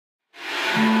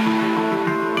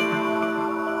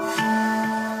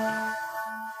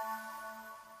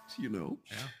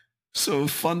Yeah. So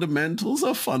fundamentals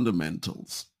are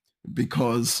fundamentals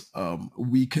because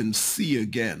we can see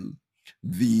again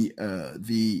the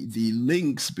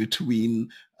links between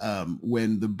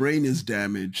when the brain is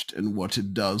damaged and what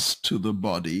it does to the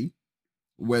body,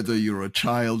 whether you're a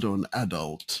child or an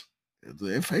adult.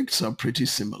 The effects are pretty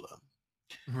similar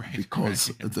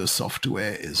because the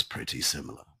software is pretty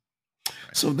similar.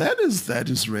 So that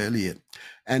is really it.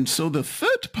 And so the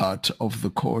third part of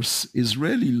the course is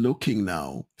really looking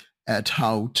now at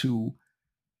how to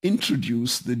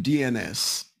introduce the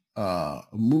DNS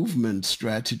movement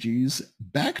strategies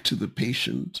back to the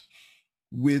patient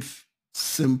with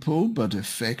simple but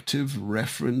effective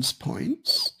reference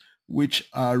points, which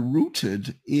are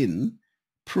rooted in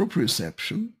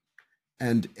proprioception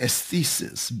and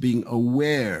aesthesis, being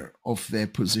aware of their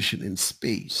position in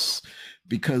space,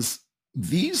 because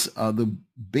these are the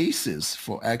basis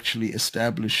for actually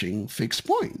establishing fixed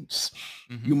points.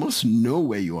 Mm-hmm. You must know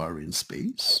where you are in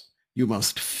space. You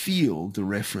must feel the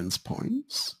reference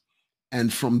points.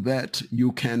 And from that,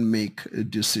 you can make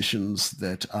decisions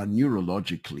that are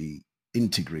neurologically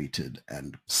integrated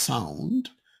and sound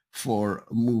for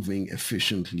moving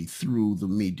efficiently through the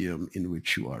medium in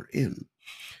which you are in.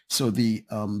 So the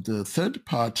third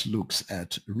part looks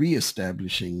at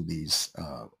reestablishing these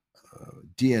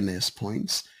DNS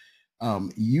points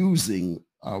using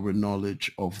our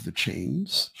knowledge of the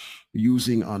chains,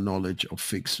 using our knowledge of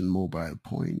fixed and mobile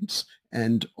points,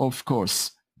 and of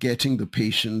course, getting the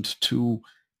patient to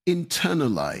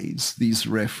internalize these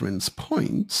reference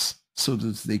points so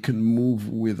that they can move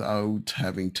without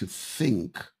having to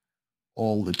think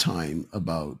all the time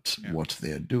about what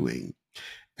they're doing.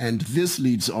 And this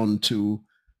leads on to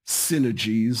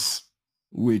synergies,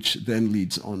 which then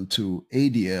leads on to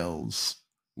ADLs,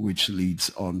 which leads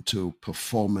on to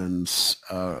performance,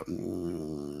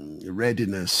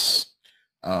 readiness,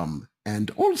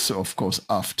 and also, of course,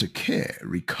 aftercare,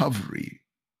 recovery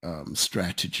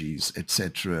strategies,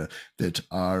 etc., that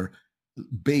are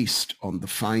based on the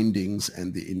findings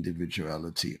and the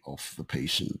individuality of the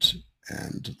patient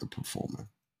and the performer.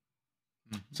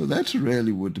 Mm-hmm. So that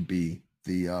really would be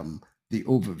the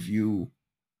overview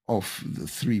of the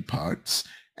three parts.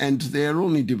 And they're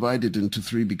only divided into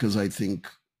three because I think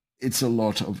it's a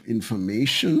lot of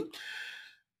information,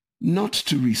 not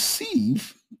to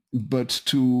receive, but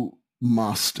to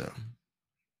master.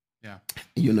 Yeah.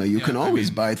 You can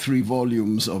always buy 3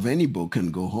 volumes of any book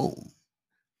and go home,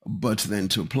 but then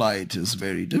to apply it is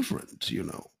very different,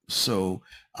 So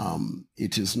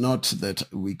it is not that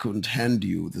we couldn't hand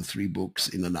you the 3 books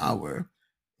in an hour.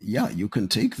 Yeah, you can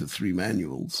take the 3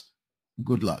 manuals.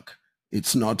 Good luck.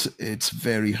 It's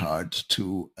very hard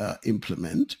to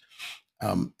implement.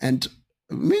 And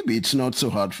maybe it's not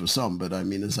so hard for some, but I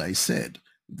mean, as I said,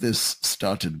 this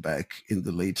started back in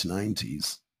the late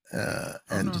 90s the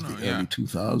early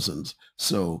 2000s.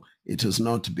 So it has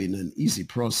not been an easy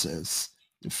process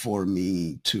for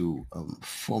me to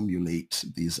formulate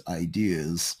these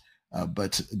ideas.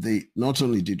 But they not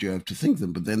only did you have to think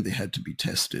them, but then they had to be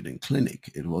tested in clinic.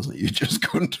 It wasn't you just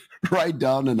couldn't write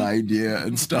down an idea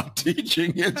and start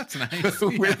teaching it. That's nice.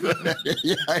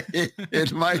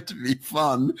 It might be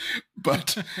fun,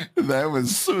 but that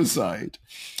was suicide.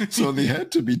 So they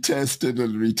had to be tested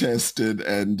and retested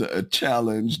and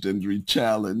challenged and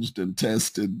rechallenged and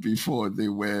tested before they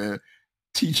were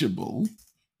teachable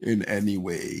in any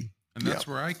way. And that's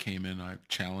where I came in. I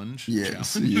challenge.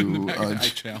 Yes, I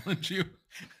challenge you.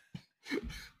 You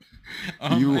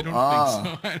I don't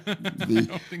are think so. I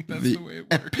don't think that's the way it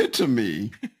works.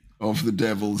 Epitome of the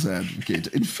devil's advocate.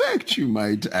 In fact, you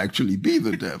might actually be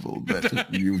the devil,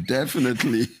 but you've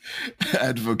definitely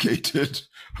advocated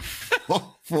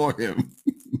for him.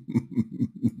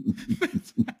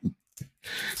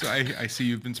 So I see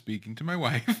you've been speaking to my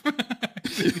wife.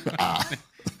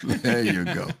 There you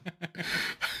go.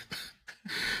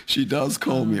 She does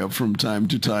call me up from time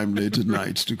to time late at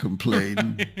night to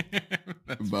complain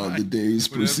about the day's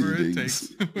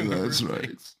proceedings. That's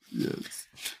right. Yes.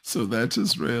 So that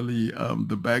is really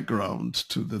the background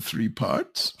to the 3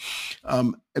 parts.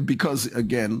 Because,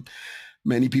 again,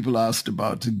 many people asked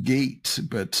about Gait,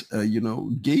 but,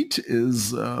 Gait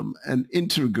is an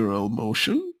integral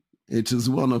motion. It is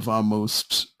one of our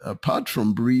most, apart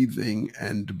from breathing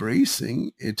and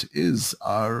bracing, it is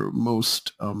our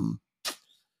most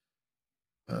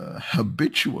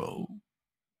habitual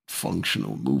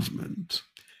functional movement.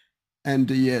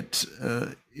 And yet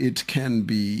it can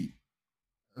be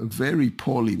very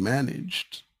poorly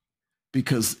managed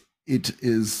because it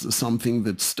is something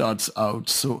that starts out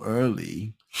so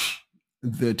early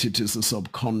that it is a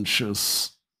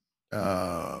subconscious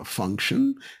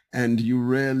function, and you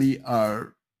really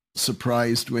are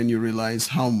surprised when you realize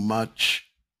how much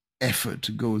effort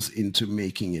goes into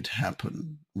making it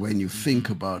happen when you think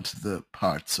about the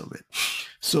parts of it.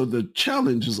 So the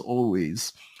challenge is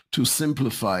always to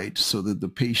simplify it so that the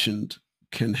patient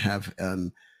can have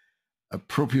a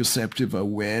proprioceptive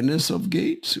awareness of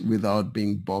gait without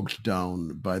being bogged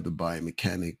down by the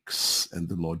biomechanics and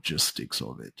the logistics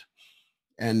of it.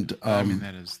 And I mean,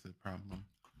 that is the problem.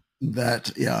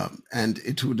 that, yeah, and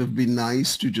it would have been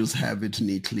nice to just have it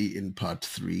neatly in part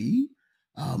 3.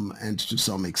 And to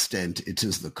some extent, it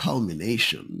is the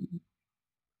culmination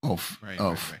of Right.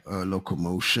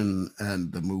 locomotion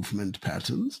and the movement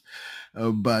patterns.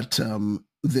 But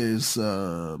there's,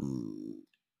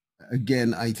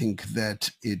 again, I think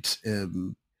that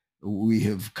we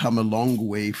have come a long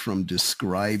way from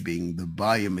describing the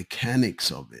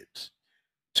biomechanics of it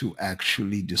to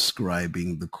actually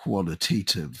describing the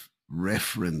qualitative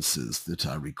references that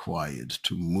are required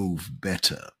to move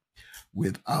better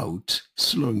without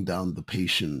slowing down the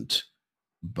patient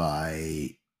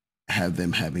by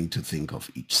them having to think of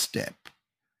each step.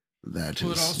 That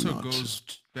Well, it is also not. goes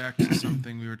back to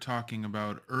something we were talking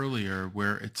about earlier,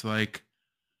 where it's like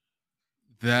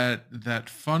that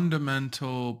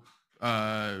fundamental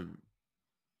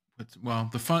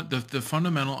the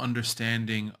fundamental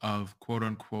understanding of quote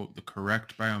unquote the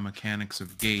correct biomechanics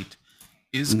of gait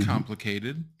is Mhm,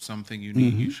 complicated, something you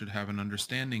mhm, should have an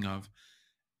understanding of.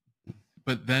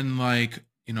 But then, like,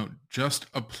 just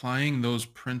applying those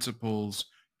principles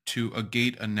to a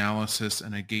gait analysis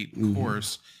and a gait mhm,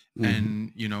 course, mhm,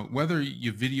 and whether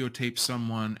you videotape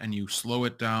someone and you slow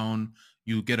it down,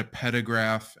 you get a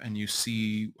petagraph and you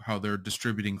see how they're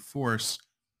distributing force,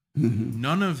 mhm,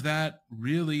 none of that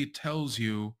really tells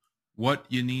you what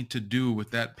you need to do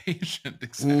with that patient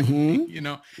exactly. mhm.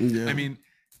 I Yeah. mean,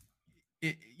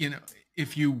 it, you know,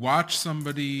 if you watch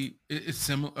somebody, it's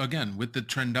similar again with the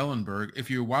Trendelenburg. If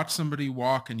you watch somebody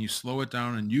walk and you slow it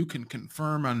down and you can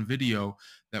confirm on video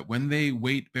that when they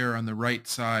weight bear on the right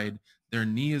side, their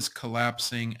knee is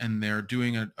collapsing and they're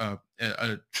doing a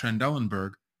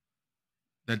Trendelenburg,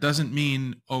 that doesn't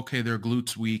mean, okay, their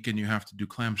glutes weak and you have to do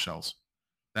clamshells.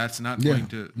 That's not Yeah. going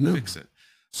to No. fix it.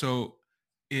 So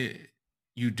it,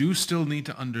 you do still need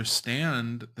to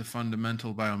understand the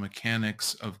fundamental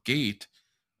biomechanics of gait,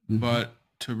 Mhm, but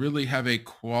to really have a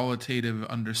qualitative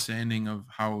understanding of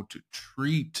how to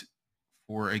treat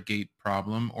for a gait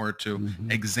problem or to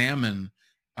mhm, examine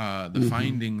the mhm.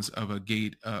 findings of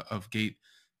gait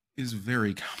is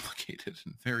very complicated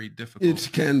and very difficult,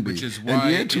 It can which be, is and why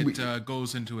yet it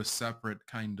goes into a separate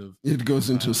kind of it goes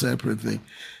into a uh, separate thing.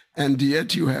 And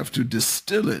yet you have to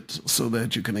distill it so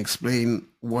that you can explain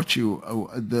what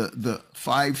the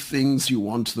 5 things you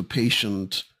want the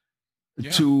patient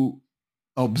yeah. to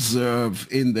observe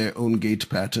in their own gait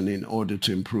pattern in order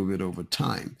to improve it over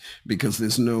time, because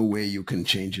there's no way you can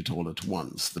change it all at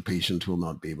once. The patient will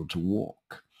not be able to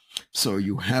walk. So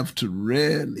you have to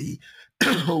really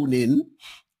hone in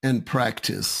and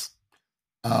practice,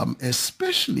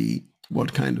 especially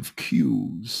what kind of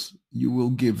cues you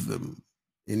will give them,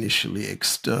 initially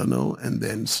external and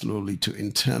then slowly to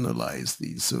internalize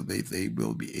these so they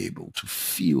will be able to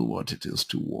feel what it is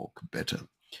to walk better.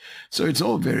 So it's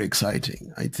all very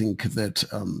exciting. I think that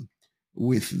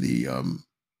with the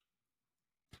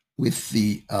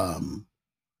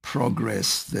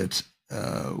progress that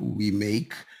we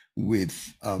make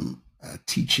with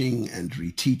teaching and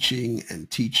reteaching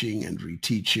and teaching and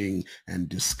reteaching and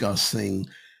discussing,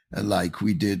 like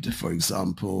we did, for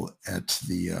example, at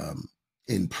the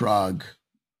in Prague.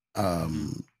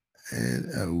 Hmm.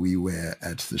 And we were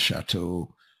at the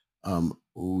chateau.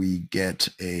 We get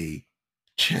a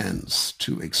chance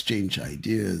to exchange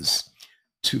ideas,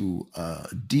 to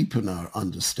deepen our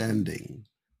understanding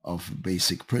of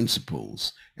basic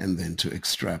principles, and then to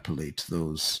extrapolate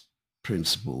those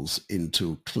principles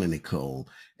into clinical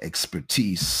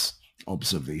expertise,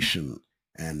 observation,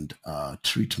 and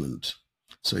treatment.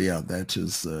 So yeah, that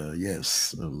is,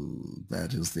 yes,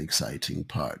 that is the exciting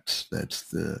part, that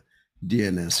the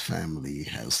DNS family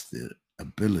has the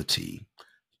ability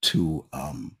to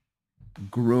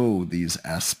grow these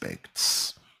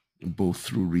aspects both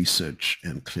through research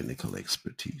and clinical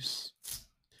expertise.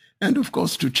 And of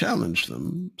course, to challenge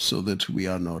them so that we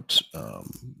are not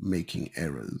making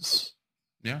errors.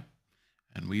 Yeah.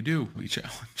 And we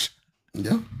challenge.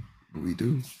 Yeah, we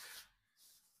do.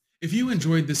 If you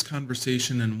enjoyed this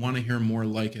conversation and want to hear more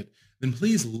like it, then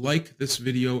please like this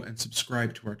video and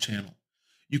subscribe to our channel.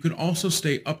 You can also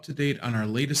stay up to date on our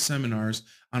latest seminars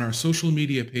on our social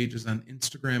media pages on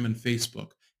Instagram and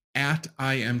Facebook at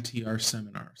IMTR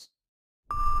Seminars.